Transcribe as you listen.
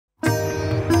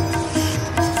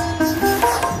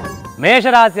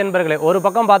மேஷராசி என்பர்களே, ஒரு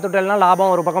பக்கம் பார்த்துட்டேன்னா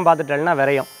லாபம், ஒரு பக்கம் பார்த்துட்டேன்னா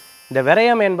விரயம். இந்த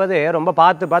விரயம் என்பது ரொம்ப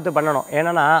பார்த்து பண்ணணும்.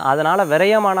 ஏன்னா அதனால்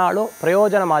விரயமானாலும்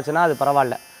பிரயோஜனமாச்சுன்னா அது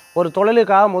பரவாயில்ல. ஒரு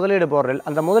தொழிலுக்காக முதலீடு போடுறீங்க,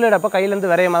 அந்த முதலீடு அப்போ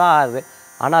கையிலேருந்து விரயமாக தான் ஆகுது.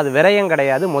 ஆனால் அது விரயம்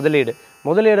கிடையாது,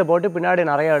 முதலீடு போட்டு பின்னாடி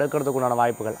நிறைய எடுக்கிறதுக்குண்டான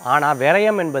வாய்ப்புகள். ஆனால்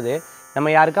விரயம் என்பது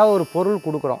நம்ம யாருக்காவது ஒரு பொருள்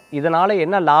கொடுக்குறோம், இதனால்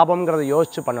என்ன லாபம்ங்கிறத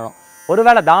யோசித்து பண்ணணும்.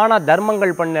 ஒருவேளை தான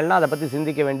தர்மங்கள் பண்ணலன்னா அதை பற்றி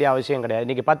சிந்திக்க வேண்டிய அவசியம் கிடையாது.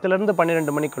 இன்றைக்கி 10லேருந்து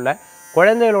 12 மணிக்குள்ளே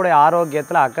குழந்தைகளுடைய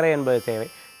ஆரோக்கியத்தில் அக்கறை என்பது தேவை.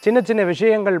 சின்ன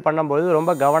விஷயங்கள் பண்ணும்போது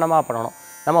ரொம்ப கவனமாக பண்ணணும்.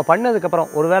 நம்ம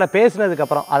பண்ணதுக்கப்புறம் ஒருவேளை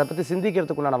பேசினதுக்கப்புறம் அதை பற்றி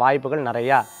சிந்திக்கிறதுக்குண்டான வாய்ப்புகள்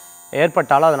நிறையா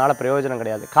ஏற்பட்டாலும் அதனால் பிரயோஜனம்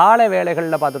கிடையாது. காலை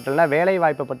வேலைகளில் பார்த்துட்டோம்னா வேலை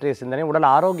வாய்ப்பை பற்றிய சிந்தனை, உடல்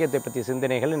ஆரோக்கியத்தை பற்றிய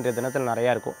சிந்தனைகள் இன்றைய தினத்தில்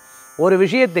நிறையா இருக்கும். ஒரு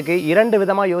விஷயத்துக்கு 2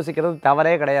 விதமாக யோசிக்கிறது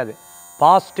தவறே கிடையாது,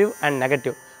 பாசிட்டிவ் அண்ட்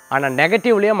நெகட்டிவ். ஆனால்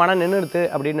நெகட்டிவ்லேயே மனம் நின்றுடுது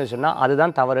அப்படின்னு சொன்னால்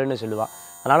அதுதான் தவறுன்னு சொல்லுவாள்.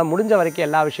 அதனால் முடிஞ்ச வரைக்கும்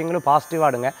எல்லா விஷயங்களும் பாசிட்டிவாக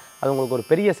எடுங்க. அது உங்களுக்கு ஒரு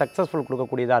பெரிய சக்ஸஸ்ஃபுல்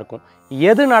கொடுக்கக்கூடியதாக இருக்கும்.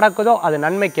 எது நடக்குதோ அது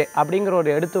நன்மைக்கு அப்படிங்கிற ஒரு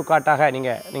எடுத்துக்காட்டாக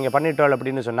நீங்கள் பண்ணிட்டோம்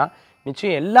அப்படின்னு சொன்னால்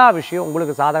நிச்சயம் எல்லா விஷயம்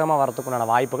உங்களுக்கு சாதகமாக வரத்துக்குண்டான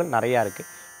வாய்ப்புகள் நிறையா இருக்குது.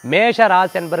 மேஷ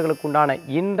ராசி என்பர்களுக்கு உண்டான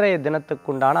இன்றைய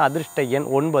தினத்துக்குண்டான அதிர்ஷ்ட எண்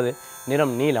 9,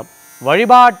 நிறம் நீலம்.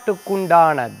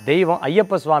 வழிபாட்டுக்குண்டான தெய்வம்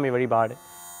ஐயப்ப சுவாமி வழிபாடு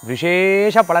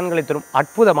விசேஷ பலன்களை தரும்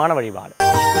அற்புதமான வழிபாடு.